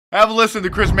Have a listen to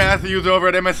Chris Matthews over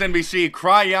at MSNBC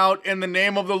cry out in the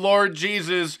name of the Lord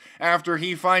Jesus after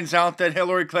he finds out that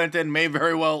Hillary Clinton may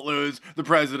very well lose the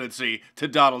presidency to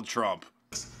Donald Trump.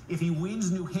 If he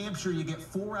wins New Hampshire, you get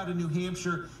 4 out of New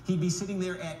Hampshire, he'd be sitting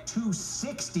there at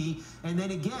 260. And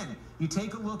then again, you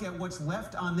take a look at what's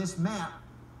left on this map,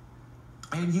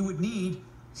 and you would need,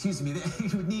 you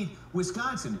would need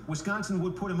Wisconsin. Wisconsin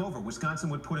would put him over. Wisconsin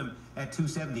would put him at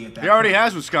 270 at that He already point.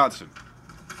 has Wisconsin.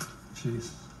 Jeez.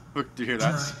 Look, do you hear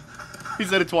that? Right. He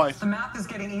said it twice. The math is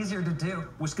getting easier to do.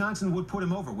 Wisconsin would put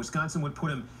him over. Wisconsin would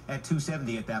put him at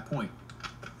 270 at that point.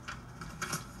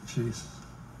 Jeez.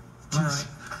 All right.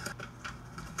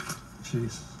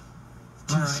 Jeez.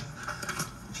 All right.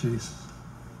 Jeez.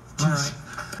 All right.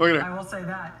 Look at I her. will say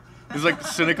that. He's like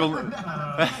cynical. Katie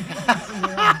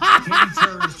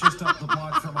Tur is just up the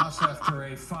block from us after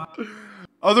a 5.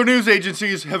 Other news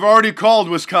agencies have already called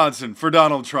Wisconsin for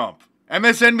Donald Trump.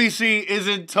 MSNBC is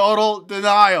in total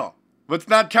denial. Let's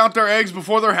not count our eggs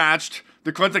before they're hatched.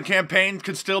 The Clinton campaign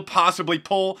could still possibly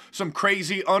pull some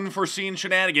crazy unforeseen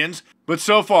shenanigans, but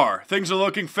so far, things are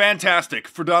looking fantastic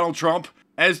for Donald Trump,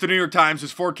 as the New York Times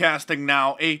is forecasting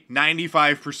now a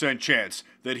 95% chance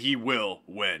that he will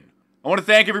win. I want to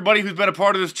thank everybody who's been a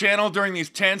part of this channel during these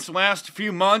tense last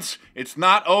few months. It's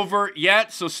not over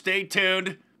yet, so stay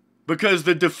tuned, because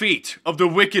the defeat of the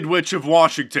Wicked Witch of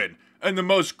Washington and the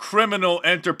most criminal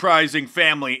enterprising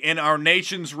family in our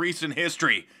nation's recent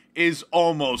history is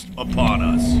almost upon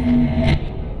us.